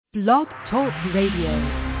Blog Talk Radio.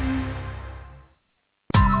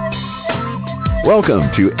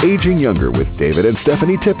 Welcome to Aging Younger with David and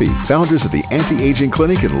Stephanie Tippie, founders of the Anti-Aging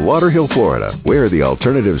Clinic in Lauderhill, Florida, where the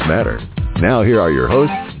alternatives matter. Now here are your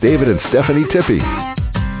hosts, David and Stephanie Tippie.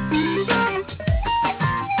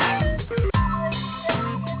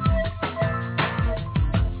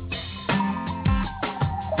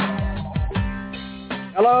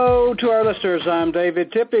 Hello to our listeners. I'm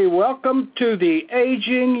David Tippie. Welcome to the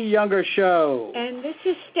Aging Younger Show. And this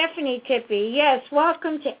is Stephanie Tippie. Yes,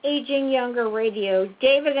 welcome to Aging Younger Radio.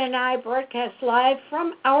 David and I broadcast live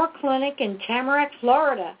from our clinic in Tamarack,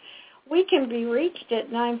 Florida. We can be reached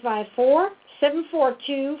at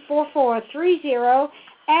 954-742-4430,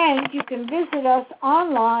 and you can visit us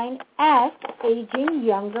online at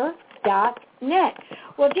agingyounger.net.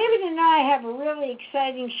 Well, David and I have a really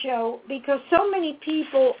exciting show because so many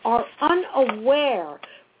people are unaware,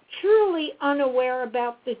 truly unaware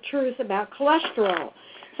about the truth about cholesterol.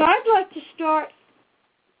 So I'd like to start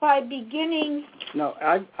by beginning. No,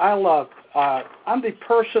 I'm the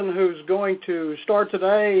person who's going to start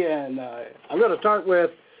today, and I'm going to start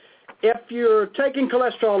with, if you're taking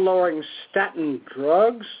cholesterol-lowering statin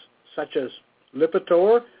drugs, such as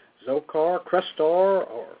Lipitor, Zocor, Crestor,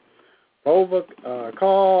 or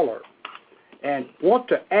Pravachol, and want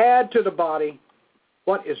to add to the body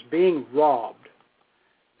what is being robbed,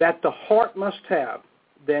 that the heart must have,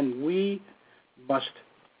 then we must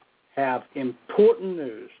have important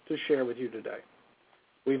news to share with you today.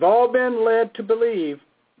 We've all been led to believe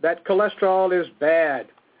that cholesterol is bad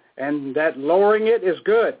and that lowering it is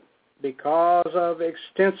good because of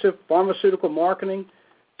extensive pharmaceutical marketing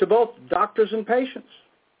to both doctors and patients.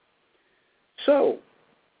 So,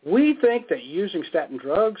 we think that using statin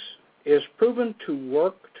drugs is proven to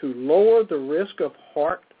work to lower the risk of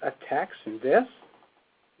heart attacks and death?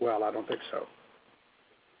 Well, I don't think so.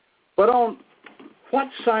 But on what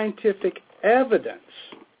scientific evidence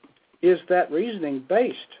is that reasoning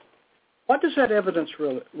based? What does that evidence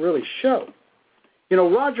really show? You know,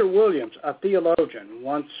 Roger Williams, a theologian,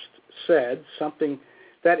 once said something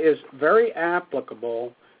that is very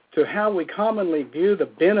applicable to how we commonly view the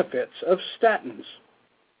benefits of statins.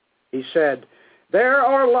 He said, there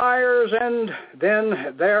are liars and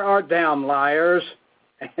then there are damn liars.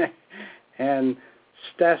 And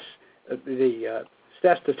the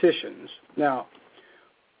statisticians. Now,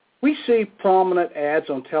 we see prominent ads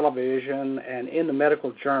on television and in the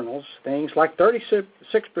medical journals, things like 36%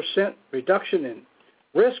 reduction in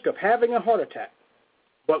risk of having a heart attack.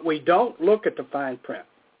 But we don't look at the fine print.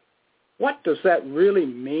 What does that really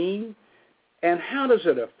mean? And how does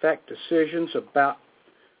it affect decisions about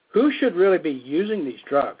who should really be using these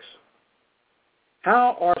drugs?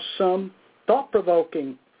 How are some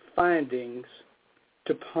thought-provoking findings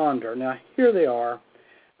to ponder? Now, here they are.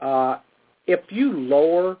 If you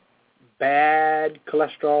lower bad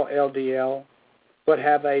cholesterol, LDL, but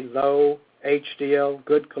have a low HDL,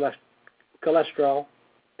 good cholesterol,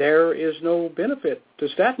 there is no benefit to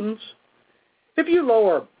statins. If you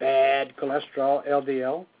lower bad cholesterol,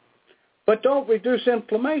 LDL, but don't reduce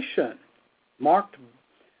inflammation, marked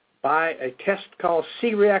by a test called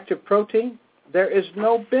C-reactive protein, there is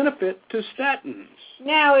no benefit to statins.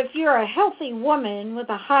 Now, if you're a healthy woman with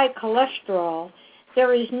a high cholesterol,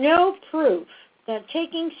 there is no proof that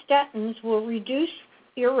taking statins will reduce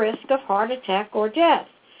your risk of heart attack or death.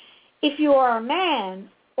 If you are a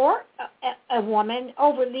man or a woman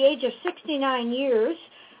over the age of 69 years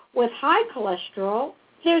with high cholesterol,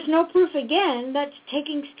 there's no proof again that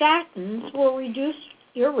taking statins will reduce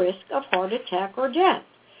your risk of heart attack or death.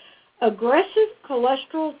 Aggressive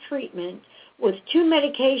cholesterol treatment with two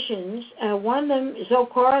medications, one of them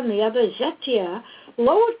Zocor and the other Zetia,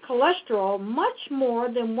 lowered cholesterol much more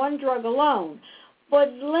than one drug alone,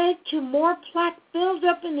 but led to more plaque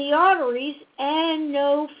buildup in the arteries and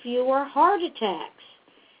no fewer heart attacks.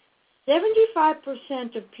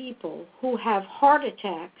 75% of people who have heart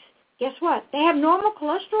attacks, guess what? They have normal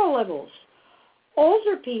cholesterol levels.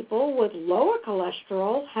 Older people with lower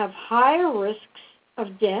cholesterol have higher risks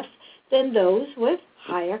of death than those with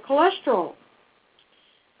higher cholesterol.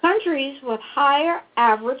 Countries with higher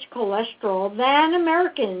average cholesterol than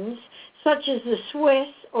Americans, such as the Swiss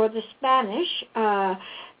or the Spanish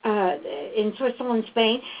in Switzerland and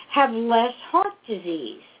Spain, have less heart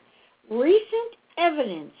disease. Recent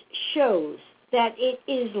evidence shows that it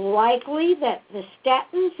is likely that the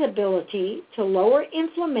statin's ability to lower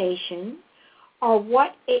inflammation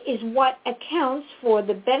what accounts for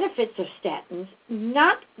the benefits of statins,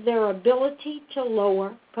 not their ability to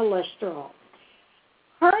lower cholesterol.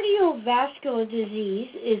 Cardiovascular disease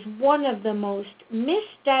is one of the most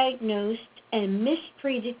misdiagnosed and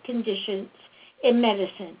mistreated conditions in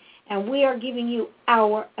medicine, and we are giving you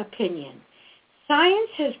our opinion.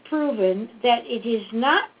 Science has proven that it is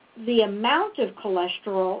not the amount of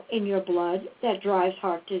cholesterol in your blood that drives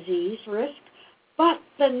heart disease risk, but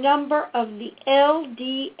the number of the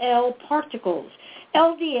LDL particles.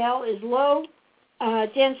 LDL is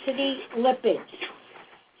low-density lipids.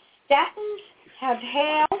 Statins have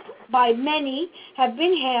been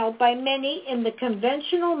hailed by many in the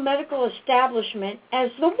conventional medical establishment as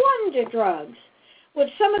the wonder drugs, with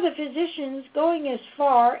some of the physicians going as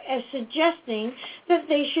far as suggesting that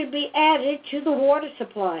they should be added to the water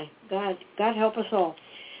supply. God help us all.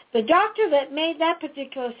 The doctor that made that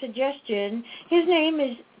particular suggestion, his name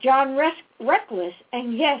is John Reckless,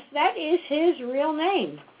 and yes, that is his real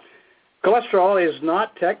name. Cholesterol is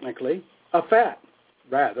not technically a fat.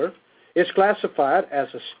 Rather, it's classified as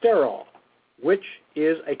a sterol, which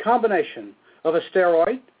is a combination of a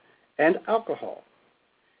steroid and alcohol.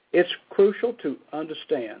 It's crucial to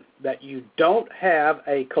understand that you don't have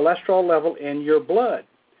a cholesterol level in your blood.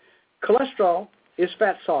 Cholesterol is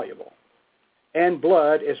fat-soluble, and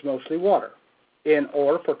blood is mostly water. In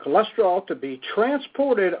order for cholesterol to be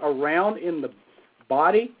transported around in the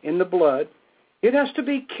body, in the blood, it has to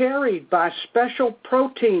be carried by special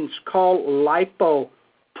proteins called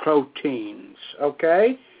lipoproteins,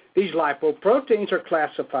 okay? These lipoproteins are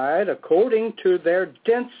classified according to their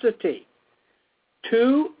density.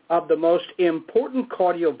 Two of the most important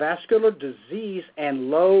cardiovascular disease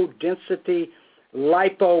and low-density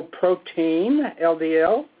lipoprotein,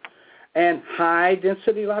 LDL, and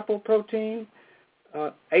high-density lipoprotein,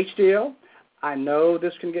 HDL. I know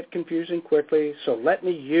this can get confusing quickly, so let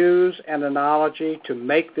me use an analogy to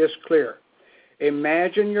make this clear.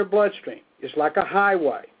 Imagine your bloodstream is like a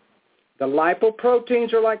highway. The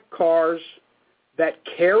lipoproteins are like cars that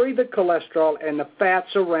carry the cholesterol and the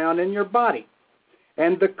fats around in your body.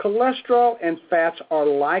 And the cholesterol and fats are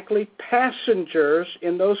likely passengers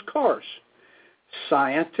in those cars.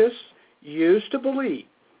 Scientists used to believe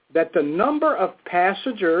that the number of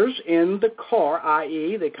passengers in the car,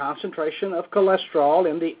 i.e. the concentration of cholesterol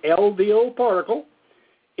in the LDL particle,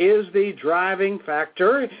 is the driving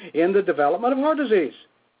factor in the development of heart disease.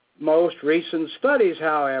 Most recent studies,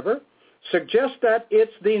 however, suggest that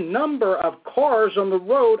it's the number of cars on the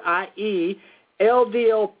road, i.e.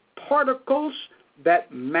 LDL particles,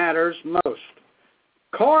 that matters most.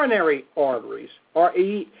 Coronary arteries are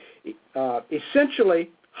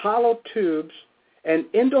essentially hollow tubes, and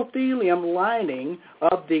endothelium lining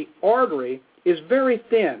of the artery is very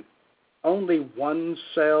thin, only 1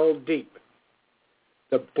 cell deep.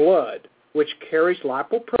 The blood, which carries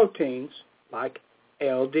lipoproteins like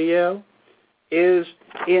LDL, is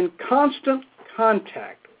in constant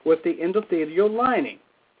contact with the endothelial lining.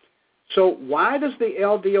 So why does the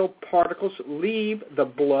LDL particles leave the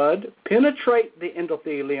blood, penetrate the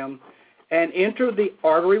endothelium, and enter the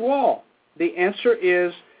artery wall? The answer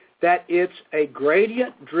is that it's a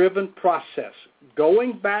gradient-driven process.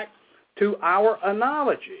 Going back to our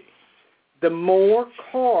analogy, the more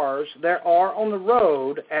cars there are on the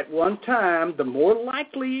road at one time, the more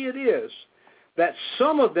likely it is that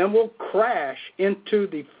some of them will crash into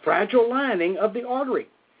the fragile lining of the artery.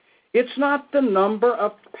 It's not the number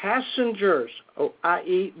of passengers,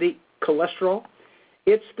 i.e. the cholesterol.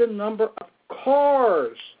 It's the number of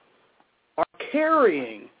cars are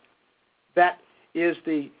carrying that is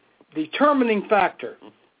the determining factor,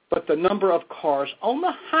 but the number of cars on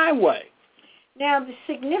the highway. Now, the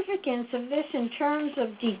significance of this in terms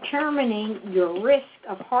of determining your risk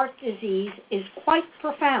of heart disease is quite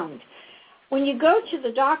profound. When you go to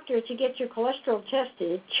the doctor to get your cholesterol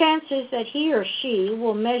tested, chances that he or she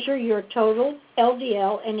will measure your total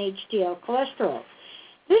LDL and HDL cholesterol.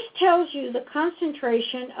 This tells you the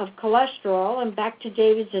concentration of cholesterol, and back to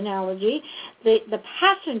David's analogy, the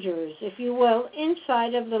passengers, if you will,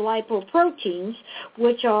 inside of the lipoproteins,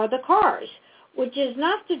 which are the cars, which is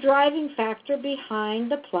not the driving factor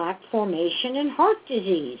behind the plaque formation in heart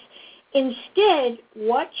disease. Instead,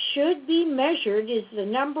 what should be measured is the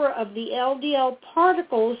number of the LDL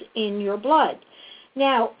particles in your blood.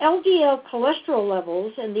 Now, LDL cholesterol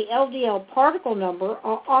levels and the LDL particle number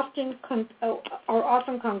are often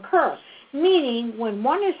concur, meaning when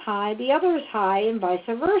one is high, the other is high, and vice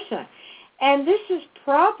versa. And this is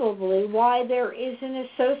probably why there is an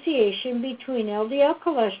association between LDL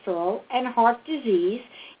cholesterol and heart disease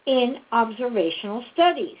in observational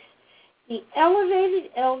studies. The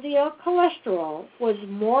elevated LDL cholesterol was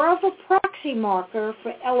more of a proxy marker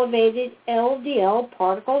for elevated LDL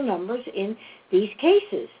particle numbers in these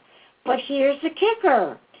cases. But here's the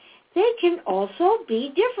kicker. They can also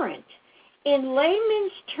be different. In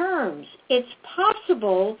layman's terms, it's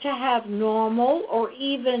possible to have normal or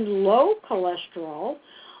even low cholesterol,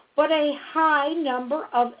 but a high number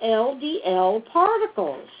of LDL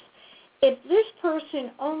particles. If this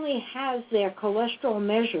person only has their cholesterol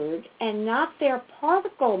measured and not their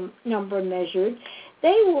particle number measured,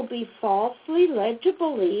 they will be falsely led to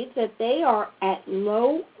believe that they are at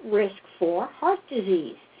low risk for heart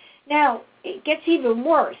disease. Now, it gets even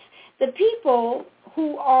worse. The people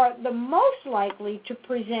who are the most likely to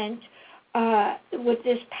present with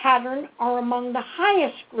this pattern are among the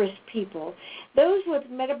highest risk people, those with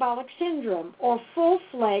metabolic syndrome or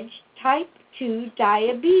full-fledged type 2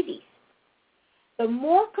 diabetes. The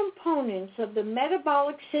more components of the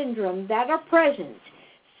metabolic syndrome that are present,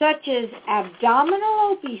 such as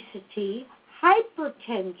abdominal obesity,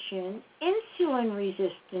 hypertension, insulin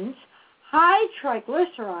resistance, high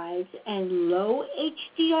triglycerides, and low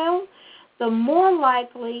HDL, the more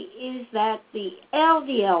likely is that the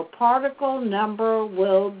LDL particle number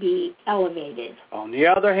will be elevated. On the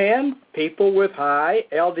other hand, people with high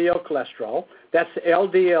LDL cholesterol, that's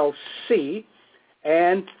LDL-C,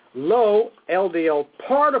 and low LDL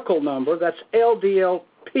particle number, that's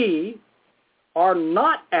LDL-P, are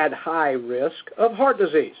not at high risk of heart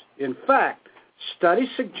disease. In fact, studies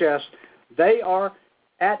suggest they are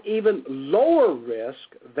at even lower risk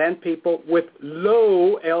than people with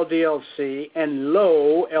low LDL-C and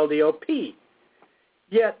low LDL-P.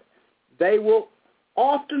 Yet, they will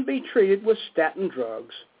often be treated with statin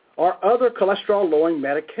drugs or other cholesterol-lowering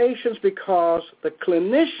medications because the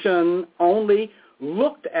clinician only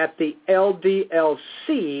looked at the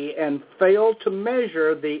LDL-C and failed to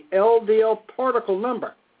measure the LDL particle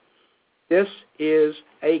number. This is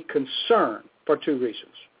a concern for two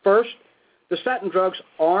reasons. First, the statin drugs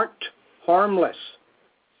aren't harmless.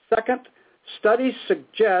 Second, studies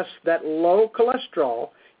suggest that low cholesterol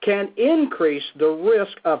can increase the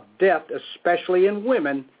risk of death, especially in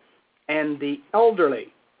women and the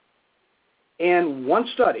elderly. In one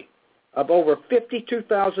study of over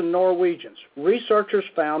 52,000 Norwegians, researchers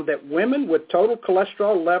found that women with total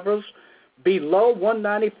cholesterol levels below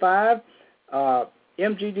 195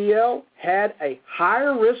 mg/dl had a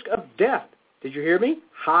higher risk of death. Did you hear me?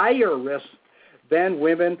 Higher risk than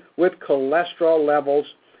women with cholesterol levels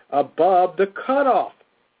above the cutoff.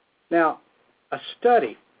 Now, a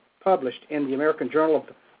study published in the American Journal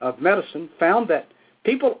of Medicine found that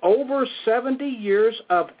people over 70 years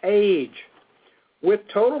of age with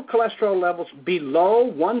total cholesterol levels below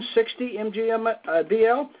 160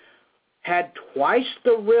 mg/dl had twice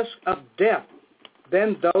the risk of death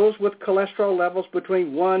than those with cholesterol levels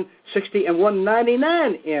between 160 and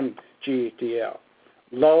 199 mg/dl.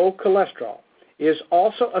 Low cholesterol is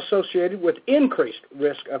also associated with increased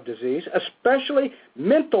risk of disease, especially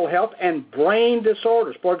mental health and brain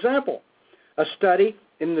disorders. For example, a study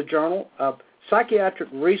in the Journal of Psychiatric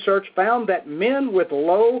Research found that men with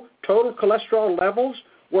low total cholesterol levels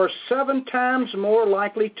were 7 times more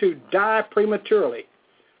likely to die prematurely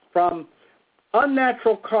from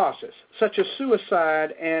unnatural causes, such as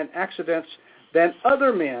suicide and accidents, than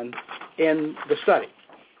other men in the study.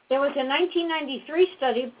 There was a 1993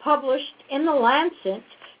 study published in The Lancet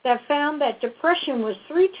that found that depression was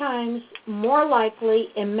 3 times more likely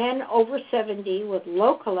in men over 70 with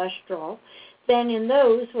low cholesterol than in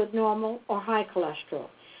those with normal or high cholesterol.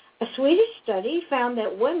 A Swedish study found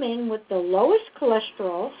that women with the lowest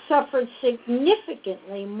cholesterol suffered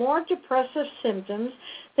significantly more depressive symptoms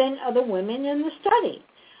than other women in the study.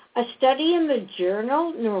 A study in the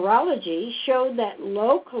journal Neurology showed that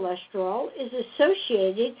low cholesterol is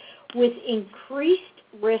associated with increased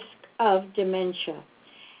risk of dementia.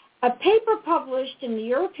 A paper published in the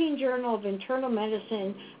European Journal of Internal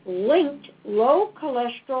Medicine linked low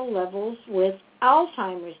cholesterol levels with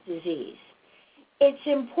Alzheimer's disease. It's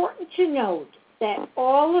important to note that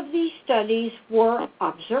all of these studies were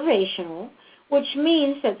observational, which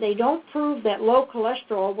means that they don't prove that low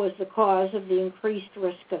cholesterol was the cause of the increased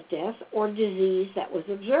risk of death or disease that was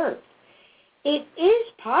observed. It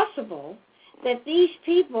is possible that these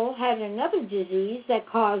people had another disease that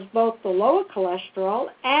caused both the lower cholesterol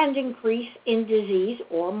and increase in disease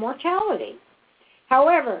or mortality.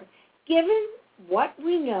 However, given what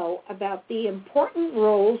we know about the important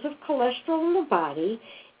roles of cholesterol in the body,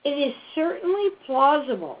 it is certainly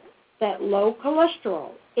plausible that low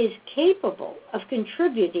cholesterol is capable of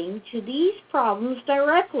contributing to these problems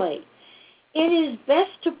directly. It is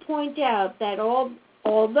best to point out that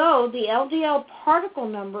although the LDL particle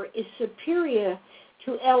number is superior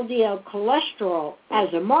to LDL cholesterol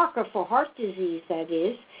as a marker for heart disease, that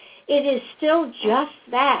is, it is still just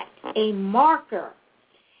that, a marker.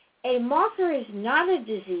 A marker is not a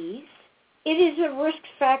disease, It is a risk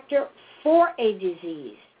factor for a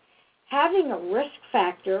disease. Having a risk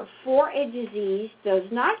factor for a disease does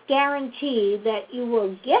not guarantee that you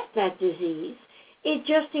will get that disease. It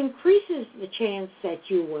just increases the chance that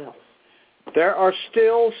you will. There are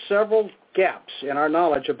still several gaps in our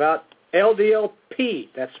knowledge about LDL-P,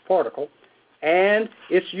 that's particle, and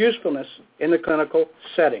its usefulness in the clinical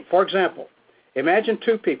setting. For example, imagine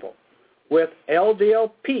two people with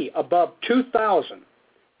LDL-P above 2,000,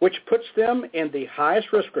 which puts them in the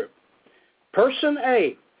highest risk group. Person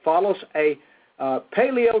A follows a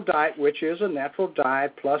paleo diet, which is a natural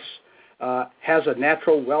diet, plus has a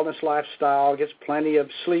natural wellness lifestyle, gets plenty of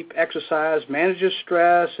sleep, exercise, manages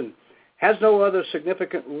stress, and has no other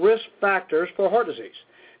significant risk factors for heart disease.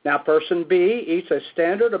 Now, person B eats a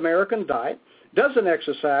standard American diet, doesn't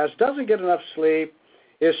exercise, doesn't get enough sleep,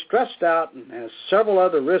 is stressed out, and has several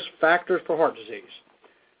other risk factors for heart disease.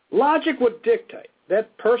 Logic would dictate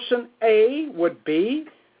that person A would be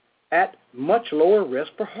at much lower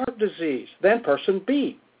risk for heart disease than person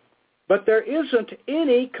B. But there isn't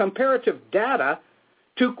any comparative data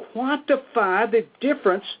to quantify the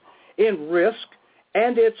difference in risk,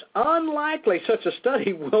 and it's unlikely such a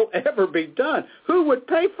study will ever be done. Who would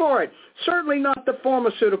pay for it? Certainly not the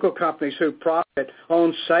pharmaceutical companies who profit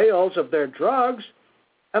on sales of their drugs.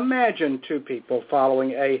 Imagine two people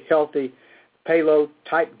following a healthy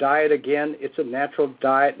paleo-type diet. Again, it's a natural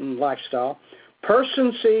diet and lifestyle.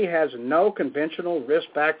 Person C has no conventional risk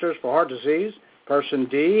factors for heart disease. Person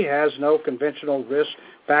D has no conventional risk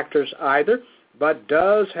factors either, but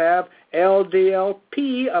does have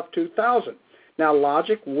LDL-P of 2,000. Now,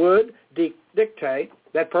 logic would dictate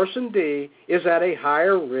that person D is at a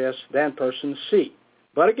higher risk than person C.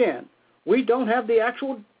 But again, we don't have the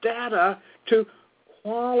actual data to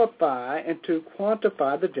qualify and to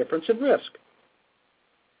quantify the difference in risk.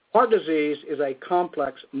 Heart disease is a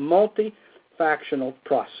complex, multifactional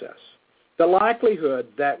process. The likelihood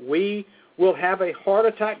that we will have a heart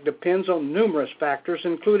attack depends on numerous factors,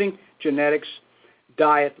 including genetics,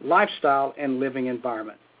 diet, lifestyle, and living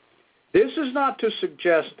environment. This is not to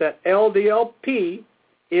suggest that LDL-P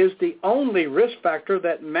is the only risk factor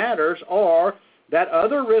that matters or that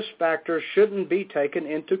other risk factors shouldn't be taken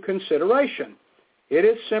into consideration. It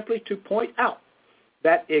is simply to point out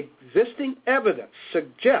that existing evidence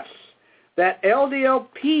suggests that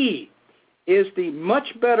LDL-P is the much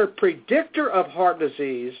better predictor of heart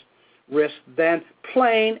disease risk than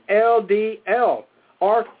plain LDL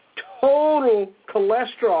or total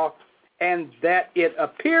cholesterol, and that it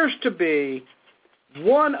appears to be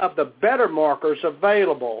one of the better markers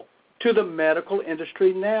available to the medical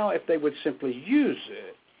industry now if they would simply use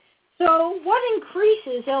it. So what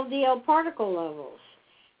increases LDL particle levels?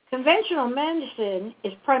 Conventional medicine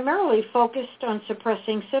is primarily focused on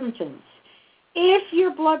suppressing symptoms. If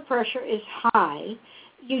your blood pressure is high,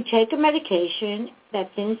 you take a medication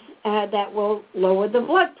that will lower the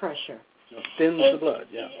blood pressure. Thins the blood,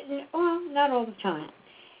 yeah. Well, not all the time.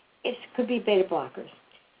 It could be beta blockers.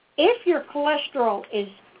 If your cholesterol is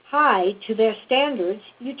high to their standards,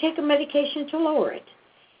 you take a medication to lower it.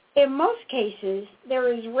 In most cases,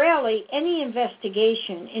 there is rarely any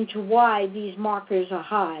investigation into why these markers are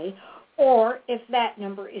high or if that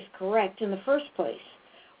number is correct in the first place,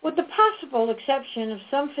 with the possible exception of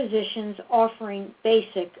some physicians offering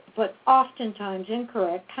basic but oftentimes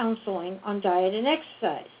incorrect counseling on diet and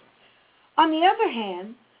exercise. On the other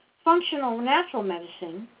hand, functional natural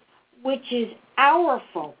medicine, which is our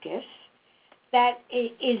focus, that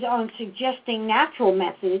is on suggesting natural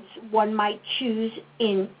methods one might choose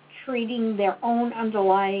in treating their own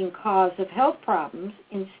underlying cause of health problems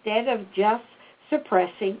instead of just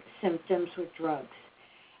suppressing symptoms with drugs.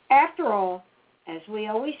 After all, as we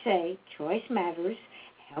always say, choice matters,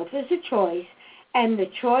 health is a choice, and the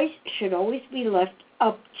choice should always be left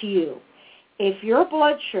up to you. If your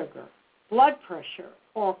blood sugar, blood pressure,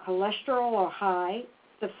 or cholesterol are high,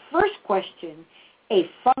 the first question a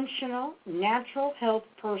functional, natural health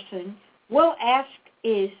person will ask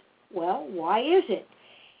is, well, why is it?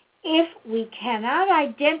 If we cannot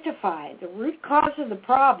identify the root cause of the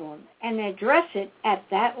problem and address it at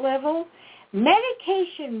that level,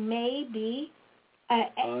 medication may be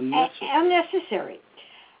unnecessary.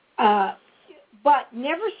 But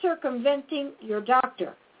never circumventing your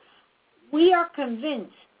doctor. We are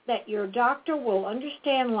convinced that your doctor will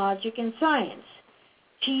understand logic and science.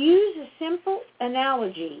 To use a simple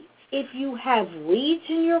analogy, if you have weeds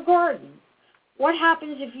in your garden, what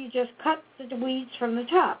happens if you just cut the weeds from the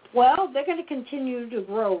top? Well, they're going to continue to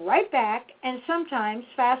grow right back and sometimes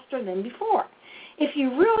faster than before. If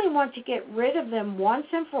you really want to get rid of them once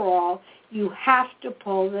and for all, you have to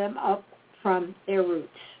pull them up from their roots.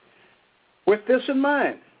 With this in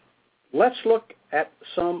mind, let's look at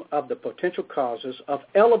some of the potential causes of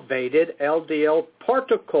elevated LDL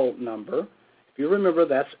particle number. If you remember,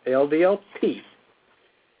 that's LDLP.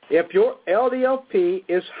 If your LDLP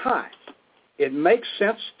is high, it makes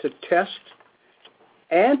sense to test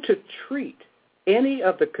and to treat any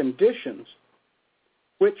of the conditions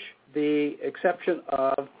which the exception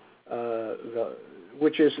of the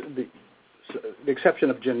exception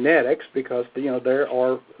of genetics, because there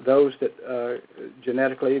are those that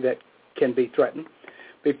genetically that can be threatened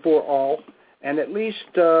before all, and at least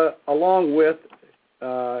along with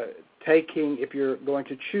taking, if you're going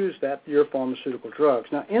to choose that, your pharmaceutical drugs.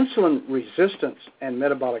 Now, insulin resistance and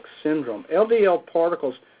metabolic syndrome, LDL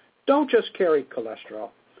particles don't just carry cholesterol.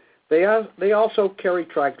 They also carry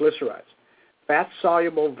triglycerides,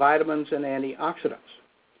 fat-soluble vitamins, and antioxidants.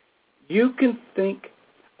 You can think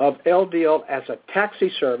of LDL as a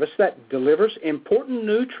taxi service that delivers important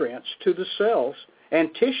nutrients to the cells and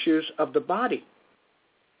tissues of the body.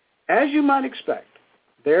 As you might expect,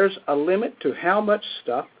 there's a limit to how much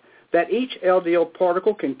stuff that each LDL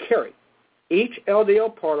particle can carry. Each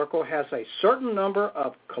LDL particle has a certain number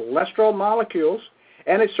of cholesterol molecules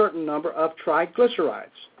and a certain number of triglycerides.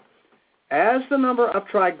 As the number of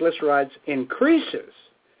triglycerides increases,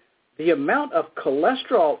 the amount of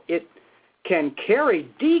cholesterol it can carry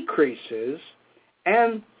decreases,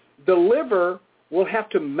 and the liver will have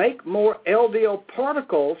to make more LDL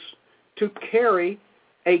particles to carry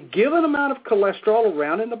a given amount of cholesterol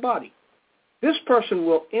around in the body. This person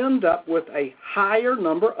will end up with a higher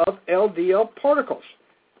number of LDL particles.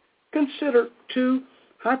 Consider two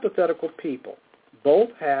hypothetical people. Both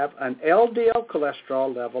have an LDL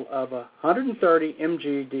cholesterol level of 130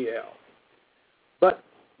 mg/dl. But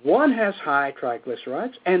one has high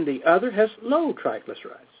triglycerides and the other has low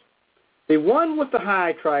triglycerides. The one with the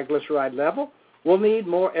high triglyceride level will need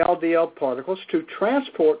more LDL particles to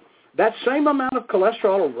transport that same amount of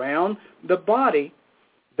cholesterol around the body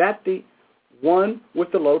that the one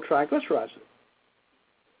with the low triglycerides,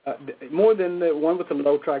 more than the one with the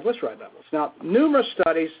low triglyceride levels. Now, numerous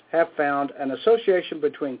studies have found an association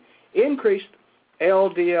between increased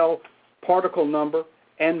LDL particle number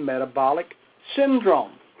and metabolic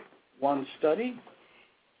syndrome. One study.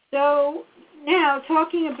 So now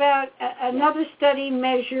talking about another study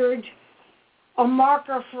measured a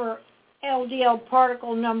marker for LDL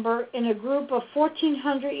particle number in a group of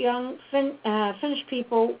 1,400 young Finnish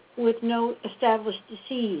people with no established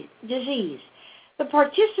disease. The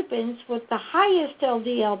participants with the highest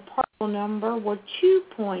LDL particle number were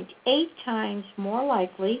 2.8 times more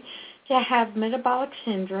likely to have metabolic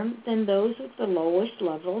syndrome than those with the lowest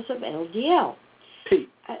levels of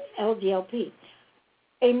LDLP.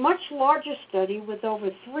 A much larger study with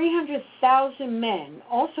over 300,000 men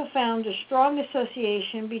also found a strong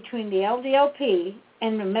association between the LDLP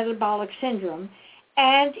and the metabolic syndrome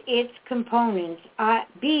and its components,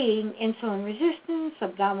 being insulin resistance,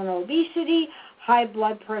 abdominal obesity, high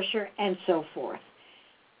blood pressure, and so forth.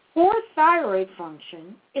 Poor thyroid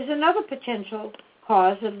function is another potential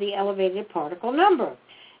cause of the elevated particle number.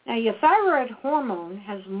 Now, your thyroid hormone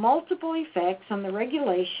has multiple effects on the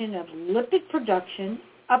regulation of lipid production,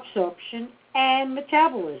 absorption, and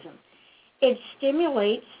metabolism. It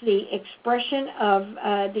stimulates the expression of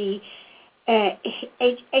the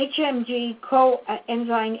HMG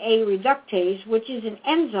coenzyme A reductase, which is an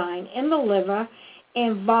enzyme in the liver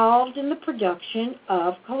involved in the production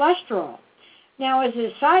of cholesterol. Now, as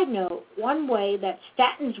a side note, one way that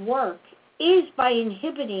statins work is by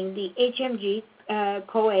inhibiting the HMG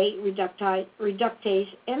CoA reductase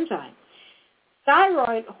enzyme.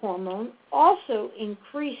 Thyroid hormone also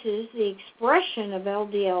increases the expression of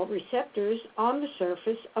LDL receptors on the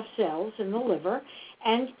surface of cells in the liver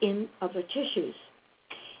and in other tissues.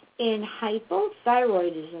 In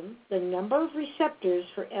hypothyroidism, the number of receptors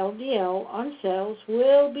for LDL on cells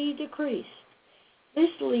will be decreased. This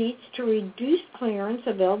leads to reduced clearance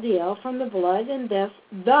of LDL from the blood and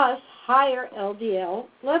thus higher LDL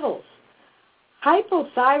levels.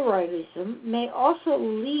 Hypothyroidism may also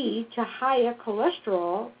lead to higher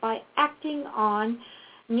cholesterol by acting on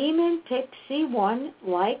Niemann-Pick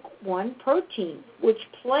C1-like 1 protein, which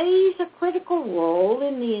plays a critical role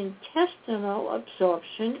in the intestinal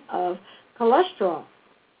absorption of cholesterol.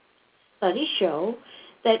 Studies show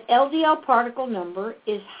that LDL particle number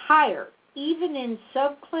is higher even in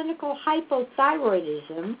subclinical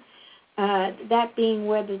hypothyroidism, that being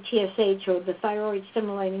where the TSH, or the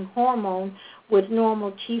thyroid-stimulating hormone, with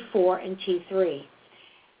normal T4 and T3.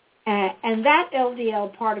 And that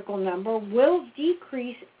LDL particle number will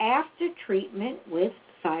decrease after treatment with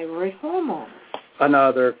thyroid hormone.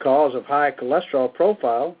 Another cause of high cholesterol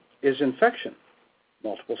profile is infection.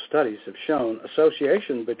 Multiple studies have shown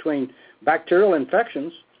association between bacterial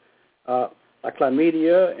infections like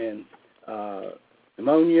chlamydia and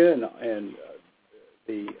pneumonia and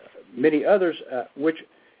the many others, which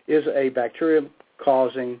is a bacterium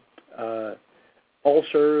causing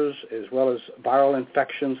ulcers as well as viral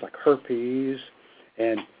infections like herpes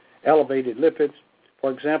and elevated lipids.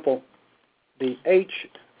 For example, the H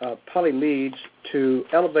probably leads to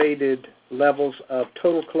elevated levels of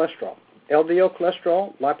total cholesterol. LDL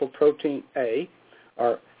cholesterol, lipoprotein A,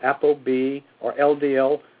 or ApoB, or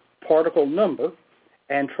LDL particle number,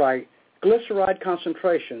 and triglyceride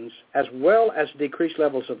concentrations, as well as decreased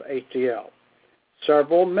levels of HDL.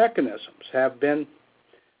 Several mechanisms have been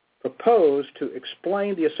proposed to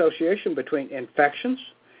explain the association between infections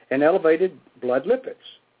and elevated blood lipids.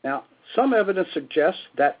 Now, some evidence suggests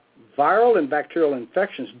that viral and bacterial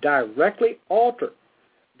infections directly alter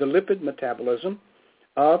the lipid metabolism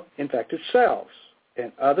of infected cells,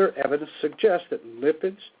 and other evidence suggests that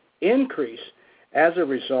lipids increase as a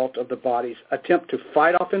result of the body's attempt to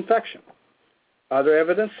fight off infection. Other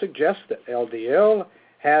evidence suggests that LDL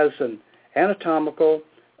has an anatomical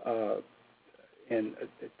and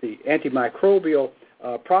the antimicrobial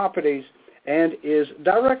properties and is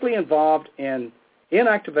directly involved in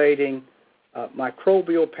inactivating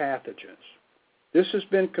microbial pathogens. This has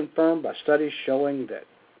been confirmed by studies showing that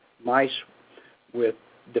mice with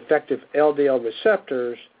defective LDL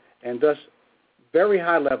receptors and thus very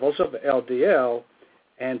high levels of LDL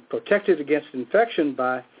and protected against infection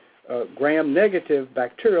by gram-negative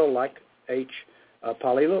bacterial like H.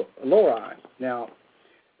 pylori. Now,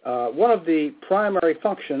 one of the primary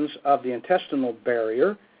functions of the intestinal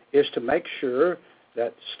barrier is to make sure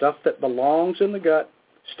that stuff that belongs in the gut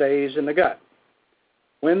stays in the gut.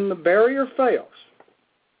 When the barrier fails,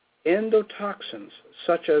 endotoxins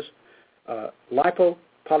such as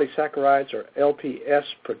lipopolysaccharides or LPS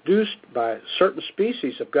produced by certain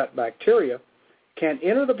species of gut bacteria can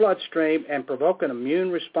enter the bloodstream and provoke an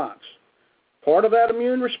immune response. Part of that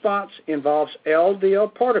immune response involves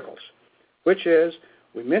LDL particles, which, as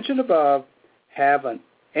we mentioned above, have an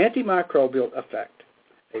antimicrobial effect.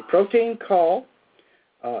 A protein called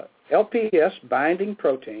LPS binding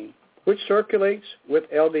protein, which circulates with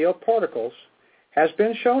LDL particles, has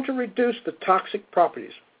been shown to reduce the toxic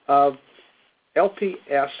properties of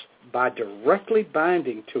LPS by directly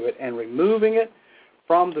binding to it and removing it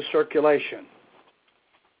from the circulation.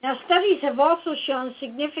 Now, studies have also shown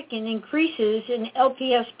significant increases in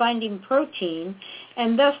LPS binding protein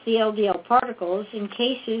and thus the LDL particles in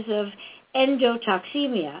cases of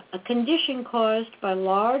endotoxemia, a condition caused by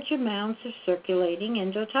large amounts of circulating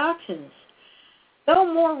endotoxins. Though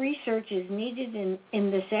more research is needed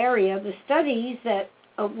in this area, the studies that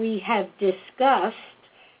we have discussed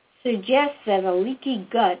suggest that a leaky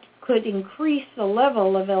gut could increase the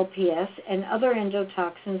level of LPS and other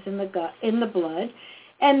endotoxins in the blood,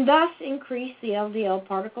 and thus increase the LDL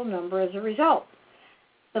particle number as a result.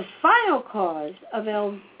 The final cause of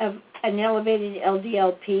an elevated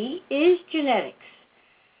LDLP is genetics.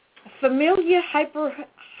 Familial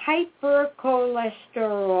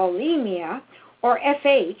hypercholesterolemia, or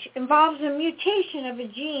FH, involves a mutation of a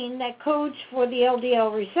gene that codes for the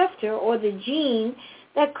LDL receptor, or the gene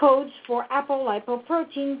that codes for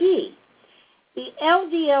apolipoprotein B. The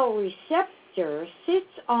LDL receptor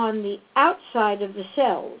sits on the outside of the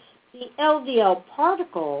cells. The LDL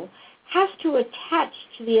particle has to attach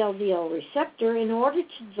to the LDL receptor in order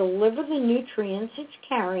to deliver the nutrients it's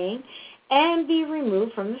carrying and be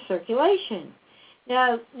removed from the circulation.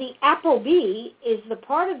 Now, the ApoB is the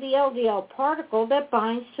part of the LDL particle that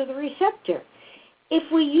binds to the receptor.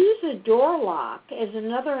 If we use a door lock as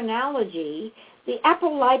another analogy, the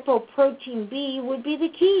apolipoprotein B would be the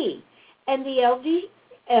key, and the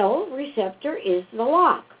LDL receptor is the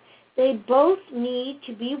lock. They both need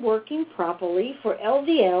to be working properly for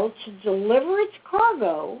LDL to deliver its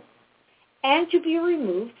cargo and to be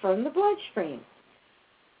removed from the bloodstream.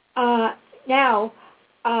 Homogenesis.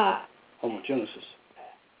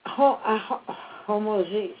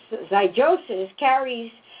 Homozygosis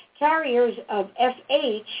carriers of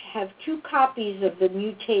FH have two copies of the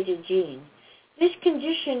mutated gene. This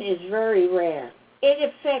condition is very rare.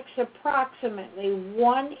 It affects approximately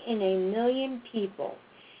 1 in a million people.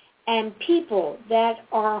 And people that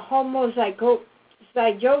are homozygosis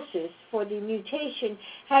for the mutation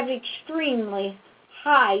have extremely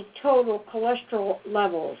high total cholesterol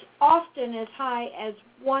levels, often as high as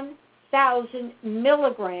 1,000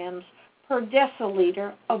 milligrams per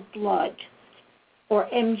deciliter of blood, or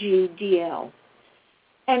mg/dl.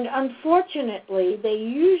 And unfortunately, they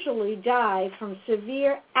usually die from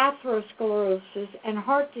severe atherosclerosis and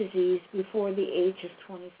heart disease before the age of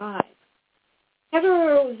 25.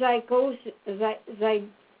 Heterozygosis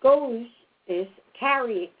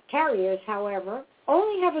carriers, however,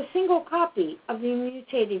 only have a single copy of the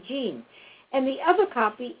mutated gene, and the other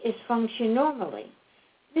copy is functioning normally.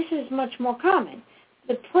 This is much more common.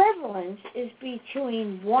 The prevalence is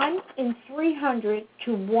between 1 in 300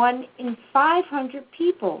 to 1 in 500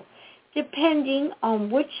 people, depending on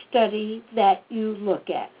which study that you look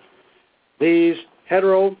at. These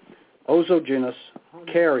heterozygosis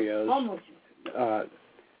carriers,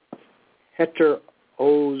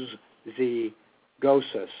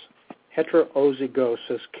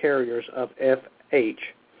 heterozygosis carriers of FH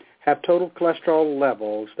have total cholesterol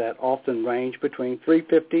levels that often range between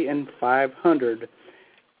 350 and 500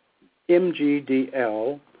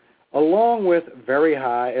 mg/dL, along with very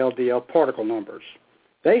high LDL particle numbers.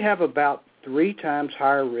 They have about 3 times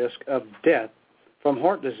higher risk of death from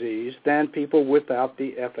heart disease than people without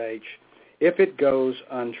the FH if it goes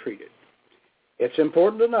untreated. It's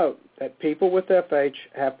important to note that people with FH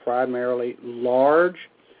have primarily large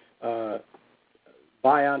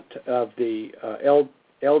variant of the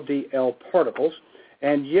LDL particles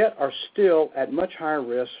and yet are still at much higher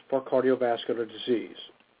risk for cardiovascular disease.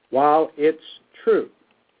 While it's true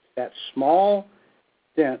that small,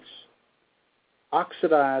 dense,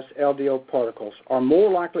 oxidized LDL particles are more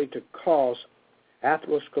likely to cause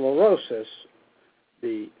atherosclerosis,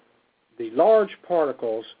 the large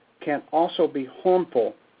particles can also be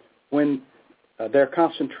harmful when their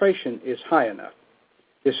concentration is high enough.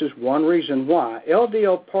 This is one reason why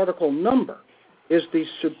LDL particle number is the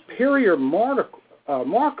superior marker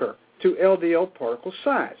to LDL particle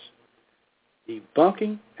size.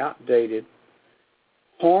 Debunking outdated,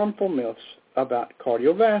 harmful myths about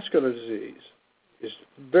cardiovascular disease is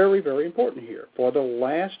very, very important here. For the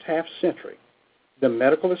last half century, the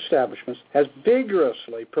medical establishment has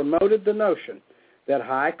vigorously promoted the notion that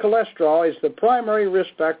high cholesterol is the primary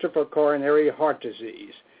risk factor for coronary heart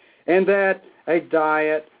disease, and that a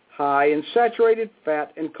diet high in saturated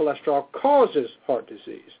fat and cholesterol causes heart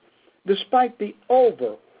disease, despite the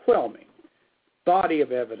overwhelming body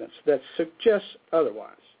of evidence that suggests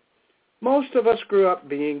otherwise. Most of us grew up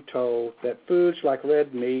being told that foods like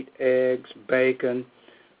red meat, eggs, bacon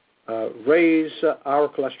raise our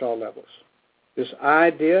cholesterol levels. This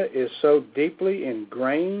idea is so deeply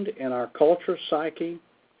ingrained in our culture psyche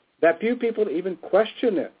that few people even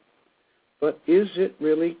question it. But is it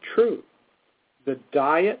really true? The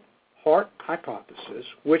diet-heart hypothesis,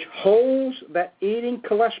 which holds that eating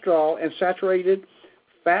cholesterol and saturated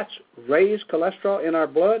fats raise cholesterol in our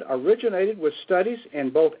blood, originated with studies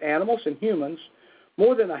in both animals and humans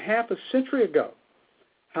more than a half a century ago.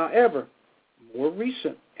 However, more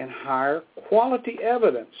recent and higher quality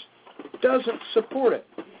evidence doesn't support it.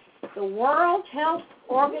 The World Health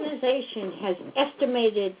Organization has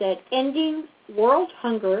estimated that ending world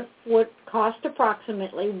hunger would cost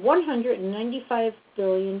approximately $195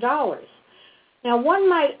 billion. Now, one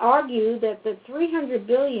might argue that the $300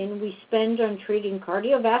 billion we spend on treating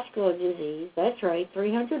cardiovascular disease, that's right,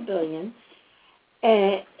 $300 billion,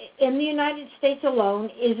 in the United States alone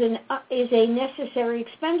is a necessary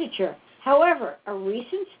expenditure. However, a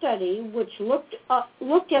recent study which looked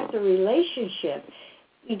at the relationship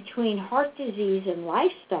between heart disease and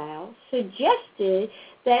lifestyle suggested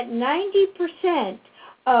that 90%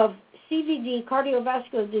 of CVD,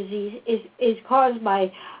 cardiovascular disease, is caused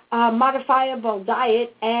by modifiable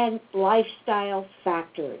diet and lifestyle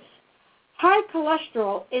factors. High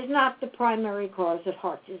cholesterol is not the primary cause of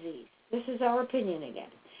heart disease. This is our opinion again.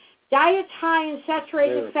 Diets high in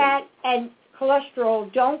saturated fat and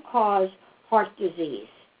cholesterol don't cause heart disease.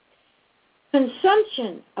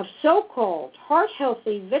 Consumption of so-called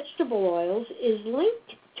heart-healthy vegetable oils is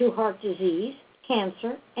linked to heart disease,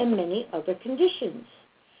 cancer, and many other conditions.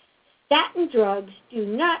 Statin drugs do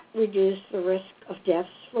not reduce the risk of deaths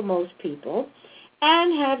for most people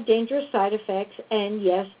and have dangerous side effects and,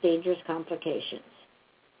 yes, dangerous complications.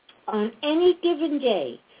 On any given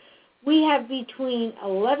day, we have between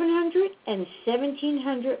 1,100 and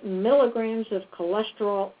 1,700 milligrams of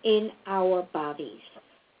cholesterol in our bodies.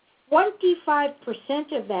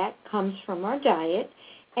 25% of that comes from our diet,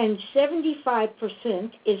 and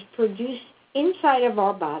 75% is produced inside of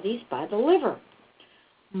our bodies by the liver.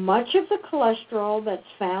 Much of the cholesterol that's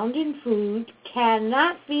found in food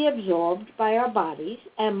cannot be absorbed by our bodies,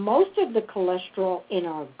 and most of the cholesterol in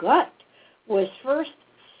our gut was first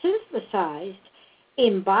synthesized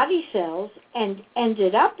in body cells and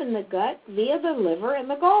ended up in the gut via the liver and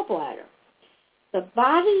the gallbladder. The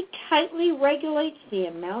body tightly regulates the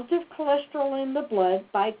amount of cholesterol in the blood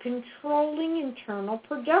by controlling internal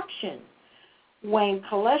production. When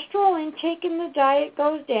cholesterol intake in the diet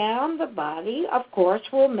goes down, the body, of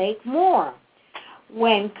course, will make more.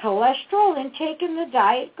 When cholesterol intake in the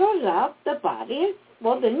diet goes up, the body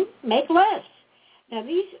will then make less. Now,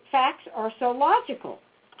 these facts are so logical.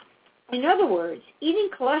 In other words, eating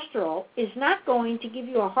cholesterol is not going to give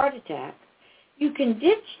you a heart attack. You can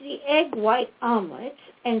ditch the egg white omelets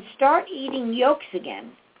and start eating yolks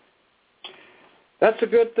again. That's a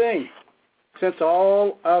good thing, since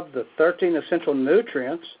all of the 13 essential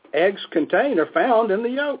nutrients eggs contain are found in the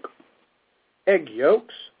yolk. Egg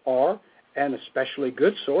yolks are an especially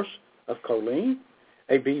good source of choline,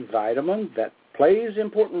 a B vitamin that plays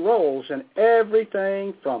important roles in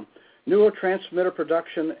everything from neurotransmitter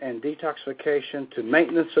production and detoxification to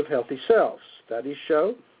maintenance of healthy cells. Studies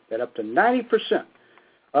show that up to 90%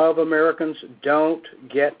 of Americans don't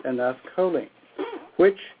get enough choline,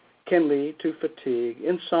 which can lead to fatigue,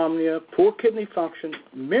 insomnia, poor kidney function,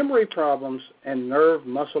 memory problems, and nerve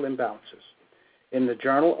muscle imbalances. In the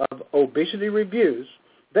Journal of Obesity Reviews,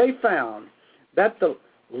 they found that the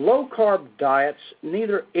low-carb diets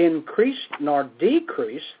neither increase nor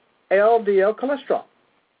decrease LDL cholesterol.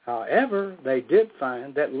 However, they did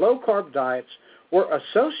find that low-carb diets were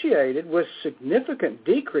associated with significant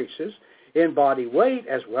decreases in body weight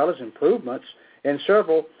as well as improvements in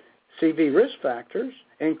several CV risk factors,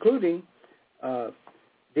 including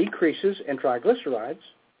decreases in triglycerides,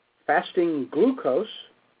 fasting glucose,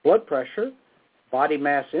 blood pressure, body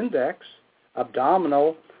mass index,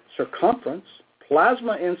 abdominal circumference,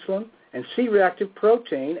 plasma insulin, and C-reactive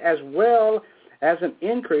protein, as well as an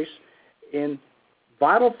increase in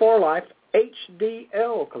vital for life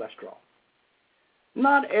HDL cholesterol.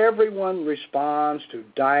 Not everyone responds to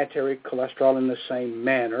dietary cholesterol in the same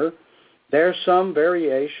manner. There's some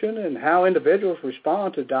variation in how individuals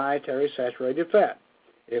respond to dietary saturated fat.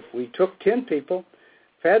 If we took 10 people,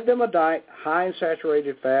 fed them a diet high in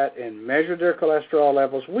saturated fat, and measured their cholesterol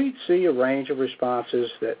levels, we'd see a range of responses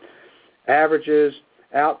that averages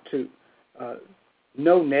out to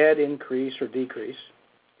no net increase or decrease.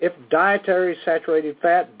 If dietary saturated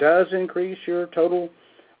fat does increase your total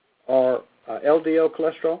or LDL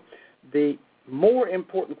cholesterol, the more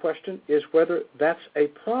important question is whether that's a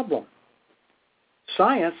problem.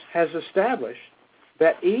 Science has established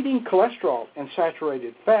that eating cholesterol and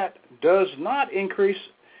saturated fat does not increase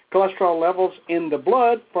cholesterol levels in the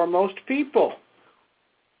blood for most people.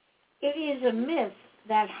 It is a myth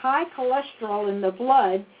that high cholesterol in the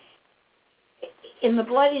blood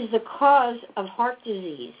is the cause of heart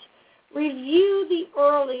disease. Review the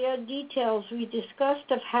earlier details we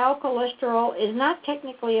discussed of how cholesterol is not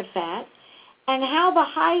technically a fat and how the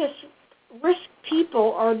highest risk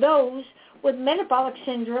people are those with metabolic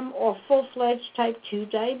syndrome or full-fledged type 2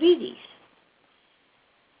 diabetes.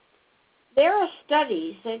 There are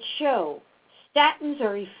studies that show statins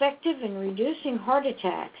are effective in reducing heart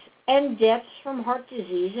attacks and deaths from heart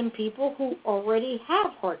disease in people who already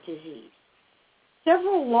have heart disease.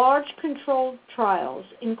 Several large controlled trials,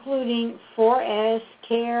 including 4S,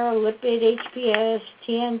 CARE, Lipid, HPS,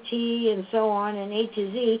 TNT, and so on, and A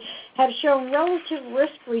to Z, have shown relative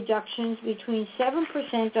risk reductions between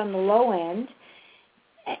 7% on the low end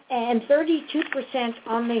and 32%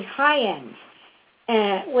 on the high end,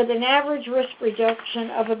 with an average risk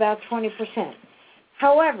reduction of about 20%.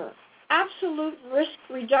 However, absolute risk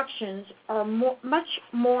reductions are much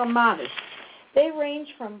more modest. They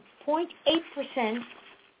range from 0.8%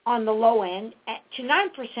 on the low end to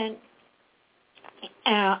 9%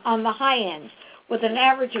 on the high end, with an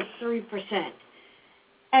average of 3%.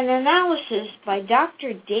 An analysis by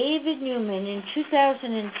Dr. David Newman in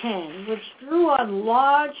 2010, which drew on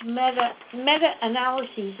large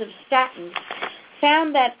meta-analyses of statins,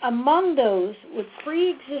 found that among those with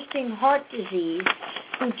pre-existing heart disease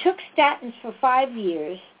who took statins for 5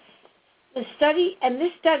 years, this study,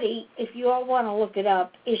 if you all want to look it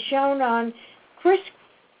up, is shown on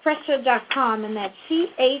Crestor.com, and that's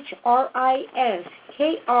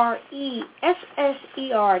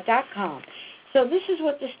CHRISKRESSER.com. So this is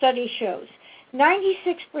what the study shows.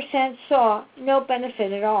 96% saw no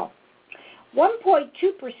benefit at all.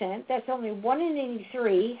 1.2%, that's only 1 in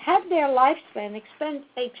 83, had their lifespan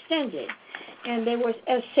extended, and they were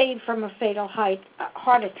saved from a fatal heart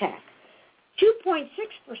attack.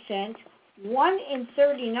 2.6%, 1 in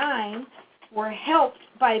 39, were helped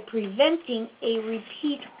by preventing a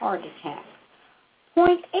repeat heart attack.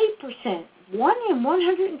 0.8%, 1 in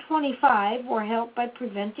 125, were helped by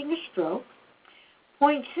preventing a stroke.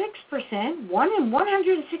 0.6%, 1 in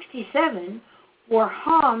 167, were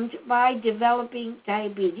harmed by developing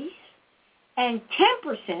diabetes, and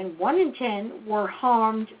 10%, 1 in 10, were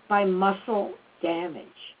harmed by muscle damage.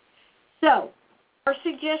 So, our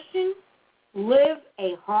suggestion, live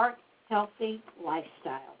a heart-healthy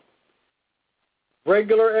lifestyle.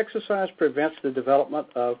 Regular exercise prevents the development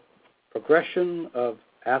of progression of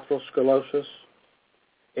atherosclerosis,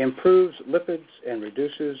 improves lipids, and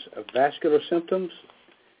reduces vascular symptoms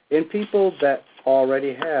in people that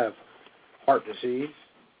already have heart disease.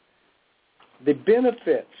 The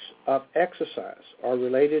benefits of exercise are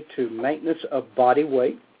related to maintenance of body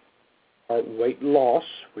weight, or weight loss,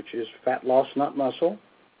 which is fat loss, not muscle,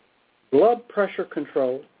 blood pressure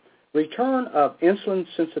control, return of insulin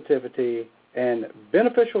sensitivity, and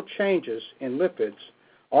beneficial changes in lipids,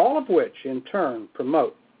 all of which in turn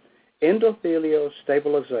promote endothelial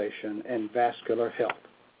stabilization and vascular health.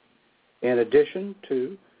 In addition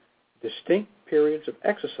to distinct periods of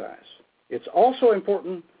exercise, it's also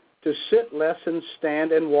important to sit less and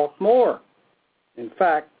stand and walk more. In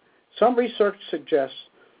fact, some research suggests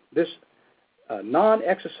this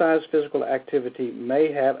non-exercise physical activity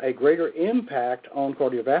may have a greater impact on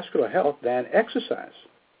cardiovascular health than exercise.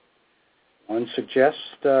 One suggests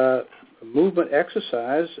movement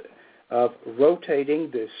exercise of rotating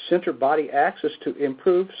the center body axis to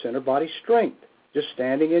improve center body strength, just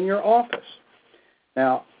standing in your office.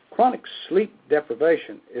 Now, chronic sleep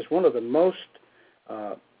deprivation is one of the most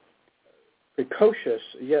precocious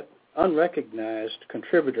yet unrecognized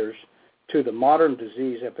contributors to the modern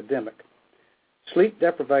disease epidemic. Sleep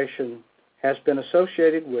deprivation has been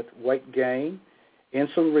associated with weight gain,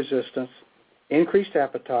 insulin resistance, increased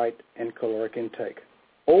appetite, and caloric intake.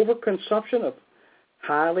 Overconsumption of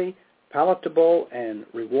highly palatable and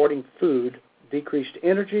rewarding food decreased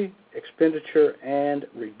energy expenditure and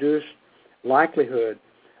reduced likelihood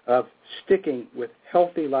of sticking with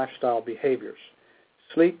healthy lifestyle behaviors.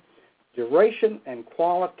 Sleep duration and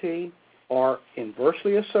quality are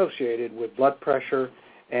inversely associated with blood pressure,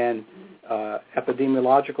 and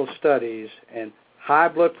epidemiological studies, and high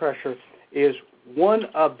blood pressure is one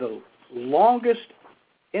of the longest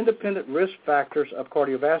independent risk factors of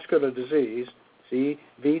cardiovascular disease,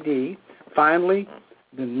 CVD. Finally,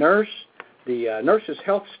 the Nurses'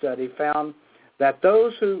 Health Study found that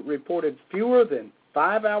those who reported fewer than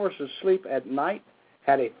 5 hours of sleep at night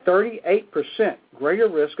had a 38% greater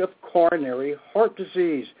risk of coronary heart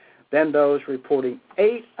disease than those reporting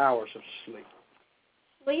 8 hours of sleep.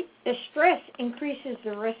 Stress increases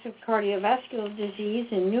the risk of cardiovascular disease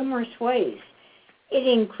in numerous ways. It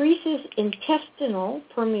increases intestinal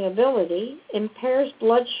permeability, impairs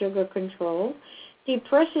blood sugar control,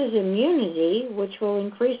 depresses immunity, which will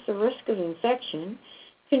increase the risk of infection,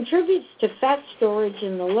 contributes to fat storage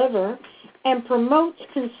in the liver, and promotes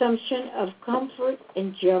consumption of comfort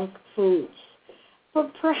and junk foods.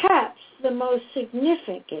 But perhaps the most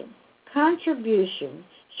significant contribution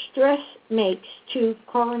stress makes to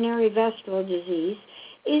coronary vascular disease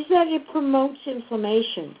is that it promotes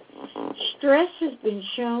inflammation. Stress has been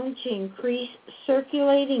shown to increase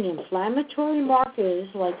circulating inflammatory markers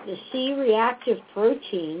like the C-reactive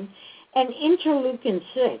protein and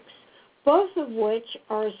interleukin-6, both of which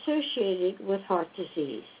are associated with heart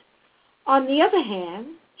disease. On the other hand,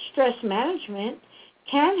 stress management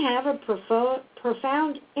can have a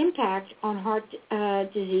profound impact on heart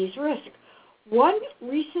disease risk. One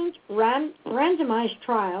recent randomized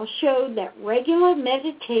trial showed that regular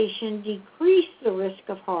meditation decreased the risk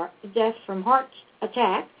of death from heart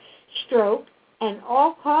attack, stroke, and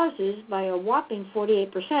all causes by a whopping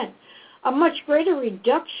 48%, a much greater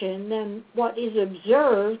reduction than what is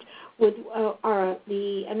observed with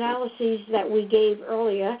the analyses that we gave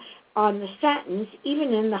earlier on the statins,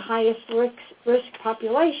 even in the highest risk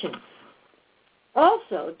population.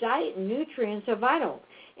 Also, diet and nutrients are vital.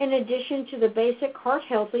 In addition to the basic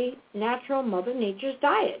heart-healthy, natural Mother Nature's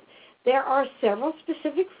diet, there are several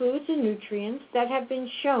specific foods and nutrients that have been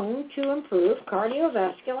shown to improve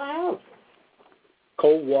cardiovascular health.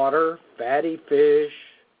 Cold water, fatty fish,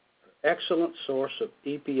 excellent source of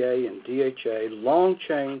EPA and DHA,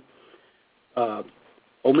 long-chain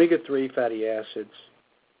omega-3 fatty acids,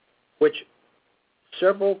 which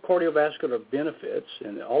several cardiovascular benefits,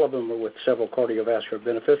 and all of them are with several cardiovascular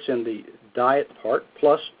benefits in the diet part,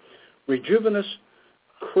 plus Rejuvenous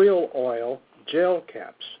krill oil gel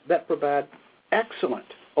caps that provide excellent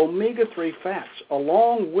omega-3 fats,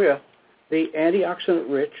 along with the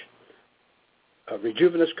antioxidant-rich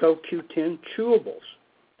Rejuvenous CoQ10 chewables.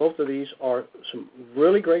 Both of these are some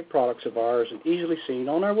really great products of ours and easily seen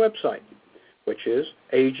on our website, which is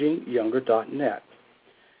agingyounger.net.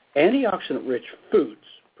 Antioxidant-rich foods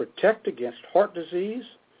protect against heart disease,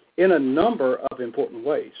 in a number of important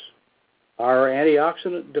ways. Our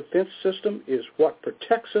antioxidant defense system is what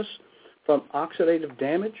protects us from oxidative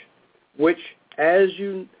damage, which, as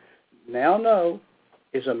you now know,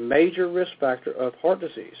 is a major risk factor of heart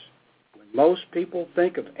disease. When most people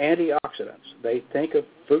think of antioxidants, they think of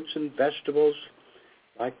fruits and vegetables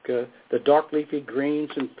like the dark leafy greens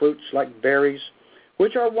and fruits like berries,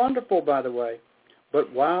 which are wonderful, by the way.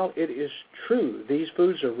 But while it is true these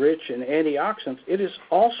foods are rich in antioxidants, it is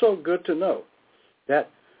also good to know that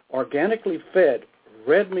organically fed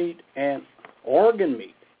red meat and organ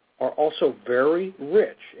meat are also very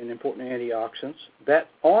rich in important antioxidants that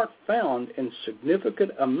aren't found in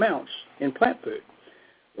significant amounts in plant food,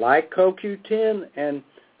 like CoQ10 and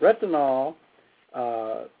retinol,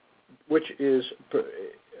 which is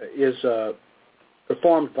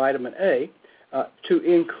performed vitamin A. To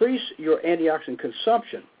increase your antioxidant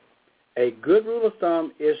consumption, a good rule of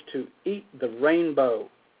thumb is to eat the rainbow,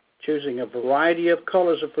 choosing a variety of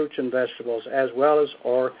colors of fruits and vegetables, as well as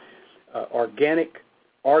organic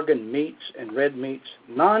organ meats and red meats,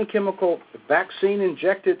 non-chemical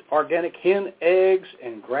vaccine-injected organic hen eggs,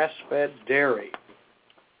 and grass-fed dairy.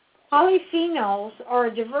 Polyphenols are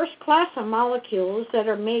a diverse class of molecules that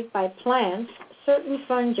are made by plants, certain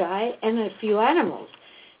fungi, and a few animals.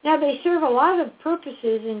 Now, they serve a lot of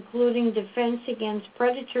purposes, including defense against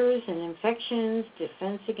predators and infections,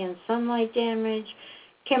 defense against sunlight damage,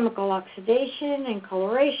 chemical oxidation, and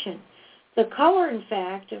coloration. The color, in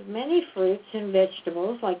fact, of many fruits and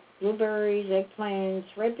vegetables, like blueberries, eggplants,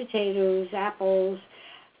 red potatoes, apples,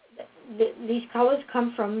 these colors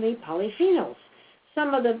come from the polyphenols.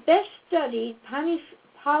 Some of the best studied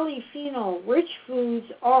polyphenol-rich foods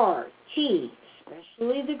are tea,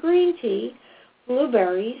 especially the green tea,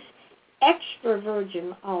 blueberries, extra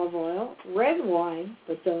virgin olive oil, red wine,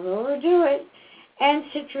 but don't overdo it, and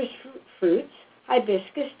citrus fruits,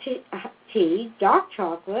 hibiscus tea, dark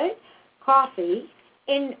chocolate, coffee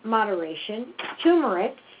in moderation,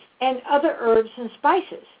 turmeric, and other herbs and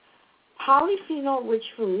spices. Polyphenol-rich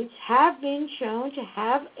foods have been shown to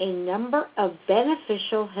have a number of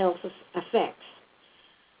beneficial health effects.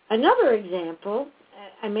 Another example,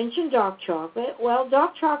 I mentioned dark chocolate. Well,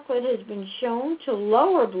 dark chocolate has been shown to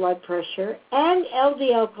lower blood pressure and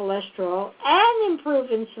LDL cholesterol and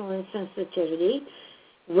improve insulin sensitivity.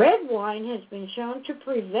 Red wine has been shown to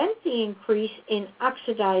prevent the increase in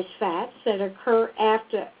oxidized fats that occur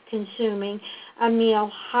after consuming a meal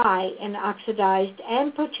high in oxidized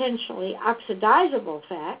and potentially oxidizable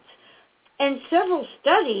fats. And several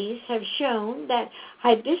studies have shown that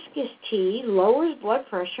hibiscus tea lowers blood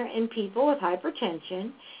pressure in people with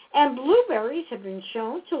hypertension, and blueberries have been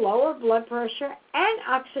shown to lower blood pressure and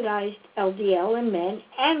oxidized LDL in men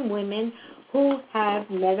and women who have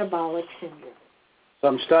metabolic syndrome.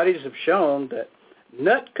 Some studies have shown that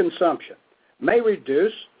nut consumption may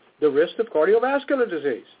reduce the risk of cardiovascular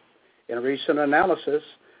disease. In a recent analysis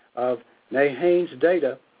of Nahane's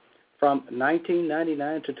data from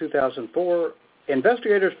 1999 to 2004,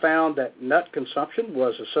 investigators found that nut consumption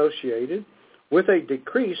was associated with a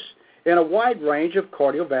decrease in a wide range of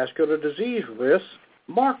cardiovascular disease risk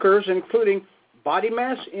markers, including body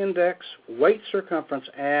mass index, waist circumference,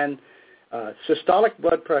 and systolic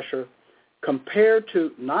blood pressure, compared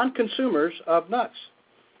to non-consumers of nuts.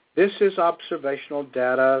 This is observational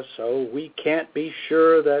data, so we can't be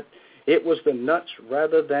sure that it was the nuts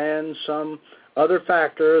rather than some other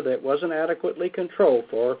factor that wasn't adequately controlled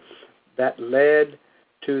for that led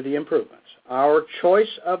to the improvements. Our choice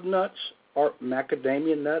of nuts are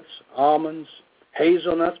macadamia nuts, almonds,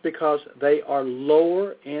 hazelnuts, because they are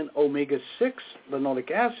lower in omega-6 linoleic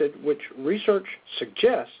acid, which research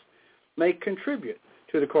suggests may contribute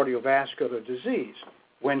to the cardiovascular disease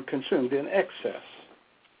when consumed in excess.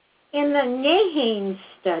 In the Nahane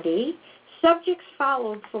study, subjects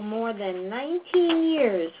followed for more than 19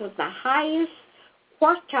 years with the highest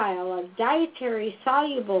quartile of dietary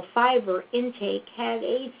soluble fiber intake had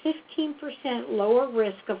a 15% lower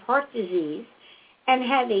risk of heart disease and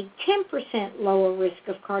had a 10% lower risk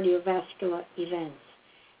of cardiovascular events.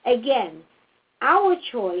 Again, our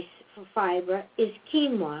choice for fiber is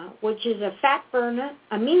quinoa, which is a fat burner,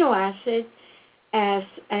 amino acid,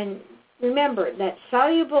 and remember that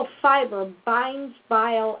soluble fiber binds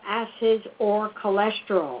bile acids or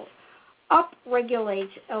cholesterol,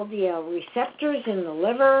 upregulates LDL receptors in the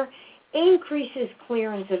liver, increases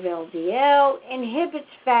clearance of LDL, inhibits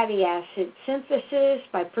fatty acid synthesis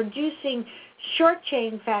by producing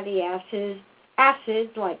short-chain fatty acids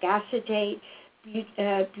like acetate,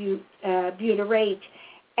 butyrate,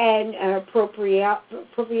 and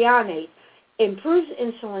propionate. improves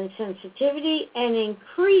insulin sensitivity, and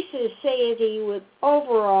increases satiety with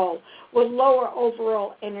lower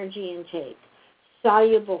overall energy intake.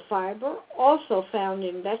 Soluble fiber, also found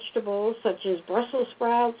in vegetables such as Brussels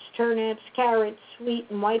sprouts, turnips, carrots, sweet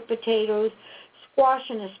and white potatoes, squash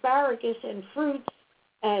and asparagus, and fruits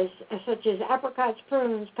such as apricots,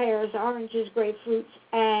 prunes, pears, oranges, grapefruits,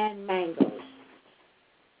 and mangoes.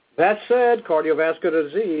 That said,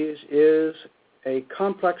 cardiovascular disease is a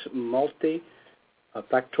complex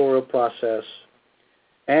multifactorial process,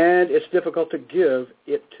 and it's difficult to give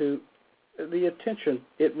it to the attention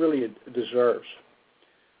it really deserves.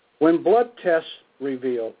 When blood tests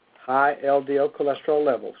reveal high LDL cholesterol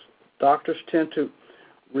levels, doctors tend to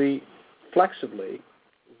reflexively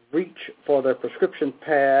reach for their prescription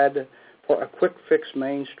pad for a quick-fix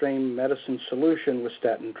mainstream medicine solution with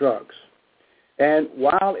statin drugs. And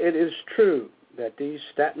while it is true that these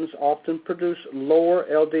statins often produce lower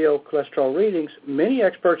LDL cholesterol readings, many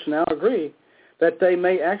experts now agree that they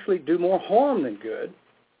may actually do more harm than good.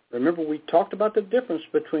 Remember, we talked about the difference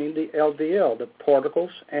between the LDL, the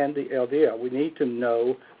particles, and the LDL. We need to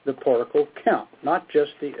know the particle count, not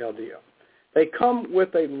just the LDL. They come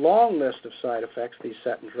with a long list of side effects, these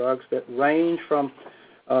statin drugs, that range from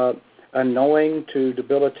annoying to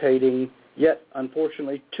debilitating, yet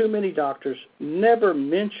unfortunately too many doctors never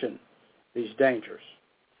mention these dangers.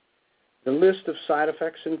 The list of side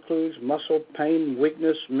effects includes muscle pain,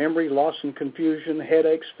 weakness, memory loss and confusion,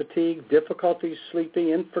 headaches, fatigue, difficulties sleeping,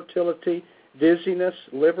 infertility, dizziness,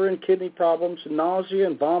 liver and kidney problems, nausea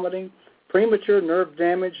and vomiting, premature nerve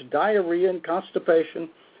damage, diarrhea and constipation,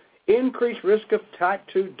 increased risk of type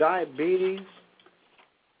 2 diabetes.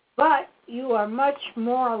 But you are much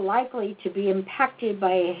more likely to be impacted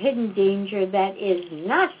by a hidden danger that is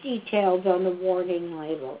not detailed on the warning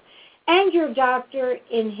label. And your doctor,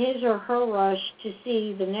 in his or her rush to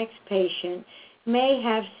see the next patient, may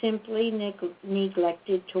have simply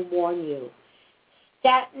neglected to warn you.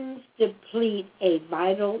 Statins deplete a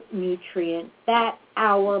vital nutrient that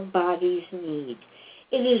our bodies need.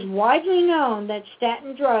 It is widely known that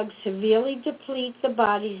statin drugs severely deplete the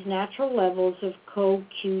body's natural levels of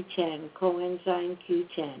CoQ10, coenzyme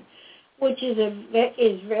Q10, which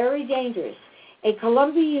is very dangerous. A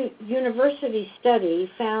Columbia University study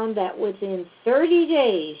found that within 30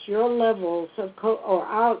 days, your levels of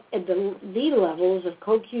the levels of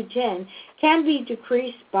CoQ10 can be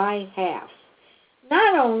decreased by half.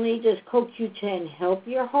 Not only does CoQ10 help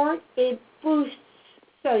your heart, it boosts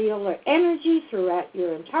cellular energy throughout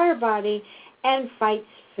your entire body and fights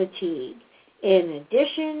fatigue. In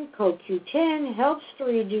addition, CoQ10 helps to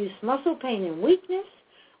reduce muscle pain and weakness,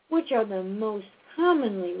 which are the most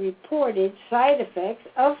commonly reported side effects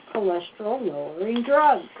of cholesterol-lowering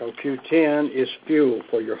drugs. CoQ10 is fuel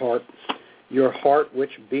for your heart. Your heart,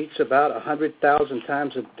 which beats about 100,000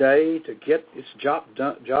 times a day to get its job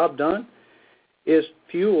done, is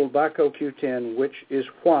fueled by CoQ10, which is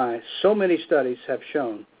why so many studies have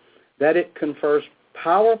shown that it confers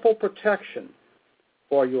powerful protection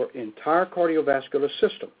for your entire cardiovascular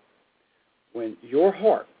system. When your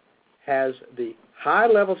heart has the high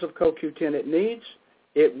levels of CoQ10 it needs,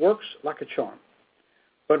 it works like a charm.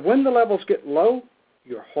 But when the levels get low,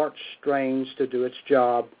 your heart strains to do its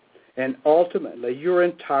job, and ultimately your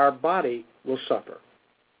entire body will suffer.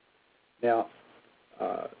 Now,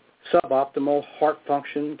 suboptimal heart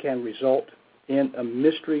function can result in a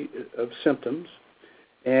myriad of symptoms,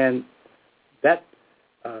 and that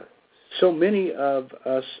so many of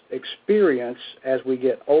us experience as we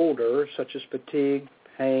get older, such as fatigue,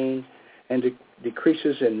 pain, and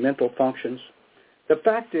decreases in mental functions. The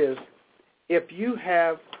fact is, if you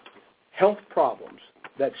have health problems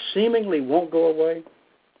that seemingly won't go away,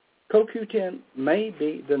 CoQ10 may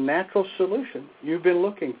be the natural solution you've been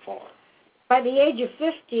looking for. By the age of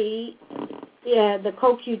 50, the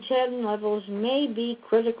CoQ10 levels may be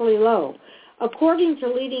critically low. According to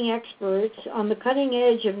leading experts on the cutting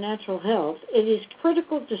edge of natural health, it is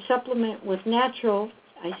critical to supplement with natural,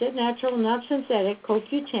 I said natural, not synthetic,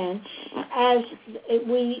 CoQ10 as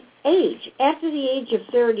we age. After the age of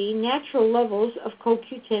 30, natural levels of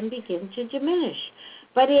CoQ10 begin to diminish.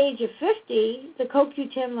 By the age of 50, the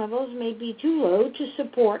CoQ10 levels may be too low to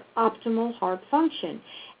support optimal heart function.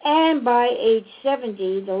 And by age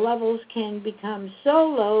 70, the levels can become so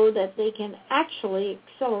low that they can actually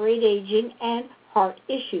accelerate aging and heart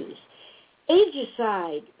issues. Age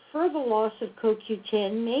aside, further loss of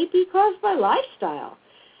CoQ10 may be caused by lifestyle,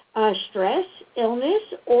 stress, illness,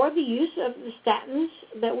 or the use of the statins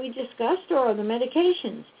that we discussed or the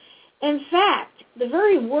medications. In fact, the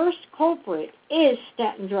very worst culprit is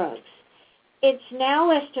statin drugs. It's now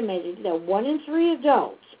estimated that 1 in 3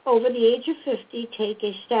 adults over the age of 50 take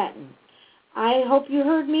a statin. I hope you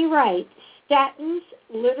heard me right. Statins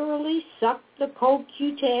literally suck the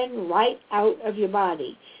CoQ10 right out of your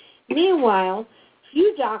body. Meanwhile,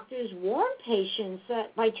 few doctors warn patients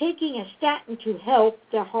that by taking a statin to help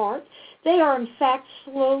their heart, they are in fact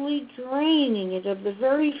slowly draining it of the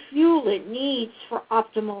very fuel it needs for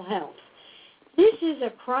optimal health. This is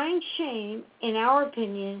a crying shame, in our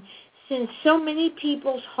opinion, since so many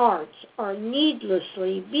people's hearts are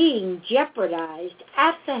needlessly being jeopardized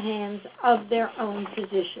at the hands of their own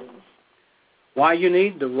physicians. Why you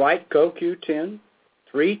need the right CoQ10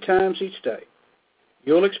 3 times each day.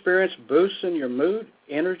 You'll experience boosts in your mood,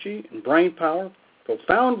 energy, and brain power,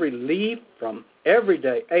 profound relief from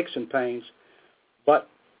everyday aches and pains, but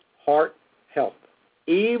heart health,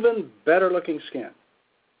 even better-looking skin.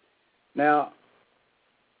 Now,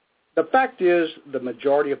 the fact is the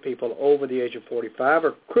majority of people over the age of 45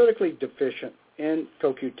 are critically deficient in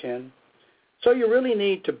CoQ10, so you really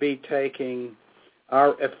need to be taking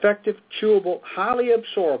our effective, chewable, highly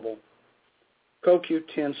absorbable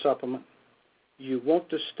CoQ10 supplement. You want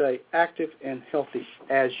to stay active and healthy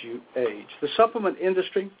as you age. The supplement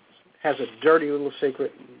industry has a dirty little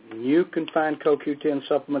secret. You can find CoQ10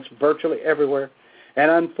 supplements virtually everywhere, and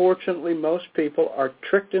unfortunately most people are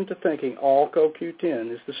tricked into thinking all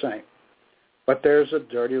CoQ10 is the same. But there's a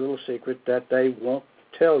dirty little secret that they won't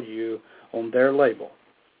tell you on their label.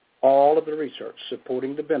 All of the research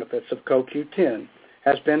supporting the benefits of CoQ10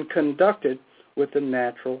 has been conducted with the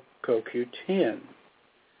natural CoQ10.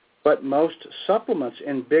 But most supplements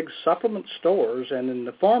in big supplement stores and in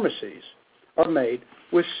the pharmacies are made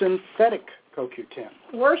with synthetic CoQ10.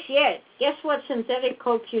 Worse yet, guess what synthetic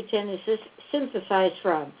CoQ10 is synthesized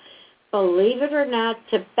from? Believe it or not,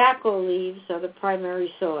 tobacco leaves are the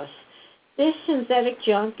primary source. This synthetic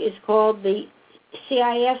junk is called the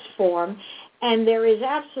CIS form, and there is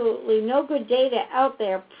absolutely no good data out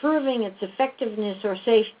there proving its effectiveness or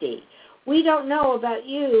safety. We don't know about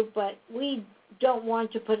you, but we don't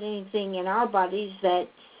want to put anything in our bodies that's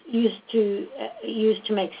used to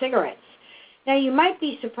make cigarettes. Now, you might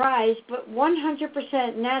be surprised, but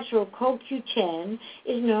 100% natural CoQ10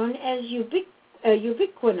 is known as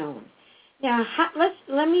ubiquinone. Now,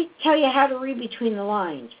 let me tell you how to read between the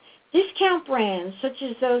lines. Discount brands, such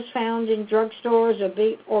as those found in drugstores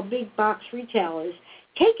or big box retailers,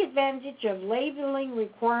 take advantage of labeling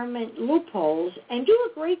requirement loopholes and do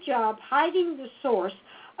a great job hiding the source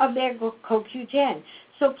of their CoQ10.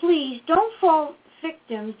 So please don't fall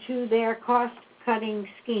victim to their cost-cutting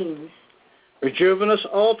schemes. Rejuvenous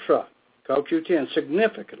Ultra CoQ10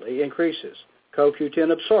 significantly increases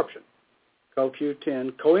CoQ10 absorption.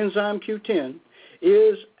 CoQ10, coenzyme Q10,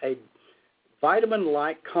 is a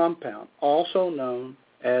vitamin-like compound, also known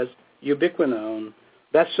as ubiquinone,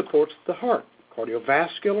 that supports the heart,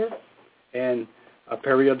 cardiovascular, and a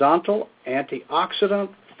periodontal antioxidant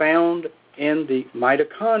found in the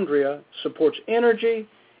mitochondria, supports energy,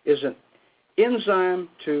 is an enzyme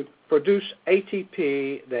to produce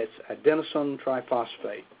ATP, that's adenosine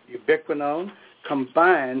triphosphate. Ubiquinone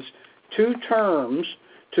combines two terms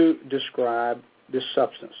to describe this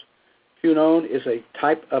substance. Quinone is a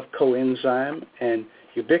type of coenzyme, and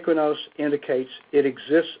ubiquinose indicates it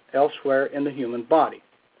exists elsewhere in the human body.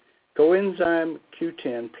 Coenzyme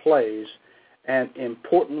Q10 plays an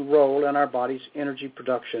important role in our body's energy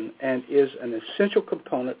production and is an essential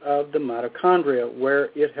component of the mitochondria,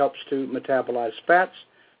 where it helps to metabolize fats,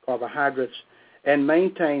 carbohydrates, and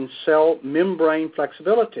maintain cell membrane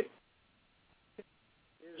flexibility. It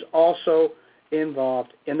is also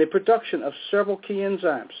involved in the production of several key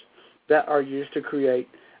enzymes that are used to create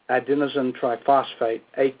adenosine triphosphate,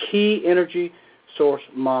 a key energy source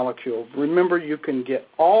molecule. Remember, you can get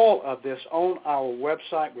all of this on our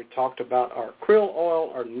website. We talked about our krill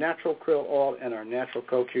oil, our natural krill oil, and our natural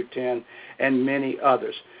CoQ10, and many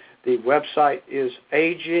others. The website is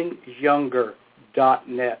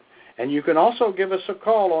agingyounger.net. And you can also give us a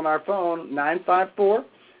call on our phone,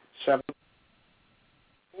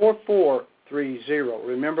 954-744-4430.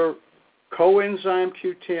 Remember, coenzyme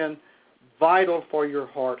Q10, vital for your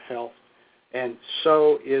heart health, and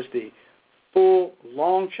so is the full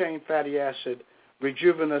long-chain fatty acid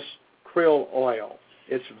rejuvenous krill oil.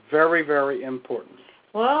 It's very, very important.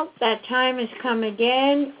 Well, that time has come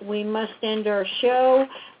again. We must end our show,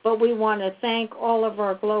 but we want to thank all of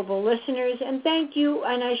our global listeners, and thank you,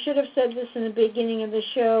 and I should have said this in the beginning of the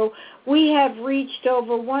show, we have reached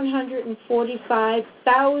over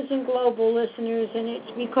 145,000 global listeners, and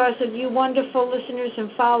it's because of you wonderful listeners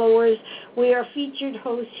and followers. We are featured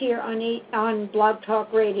hosts here on Blog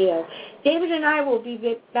Talk Radio. David and I will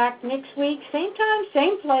be back next week, same time,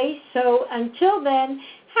 same place, so until then,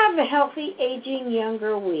 Have a healthy, aging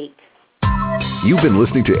younger week. You've been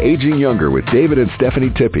listening to Aging Younger with David and Stephanie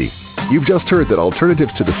Tippie. You've just heard that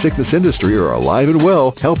alternatives to the sickness industry are alive and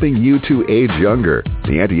well, helping you to age younger.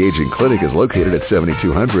 The Anti-Aging Clinic is located at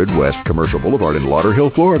 7200 West Commercial Boulevard in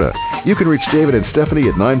Lauderhill, Florida. You can reach David and Stephanie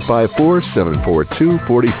at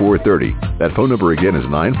 954-742-4430. That phone number again is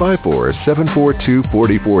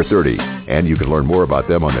 954-742-4430. And you can learn more about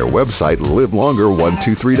them on their website,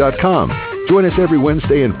 livelonger123.com. Join us every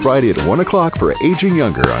Wednesday and Friday at 1 o'clock for Aging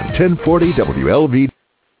Younger on 1040 WLV.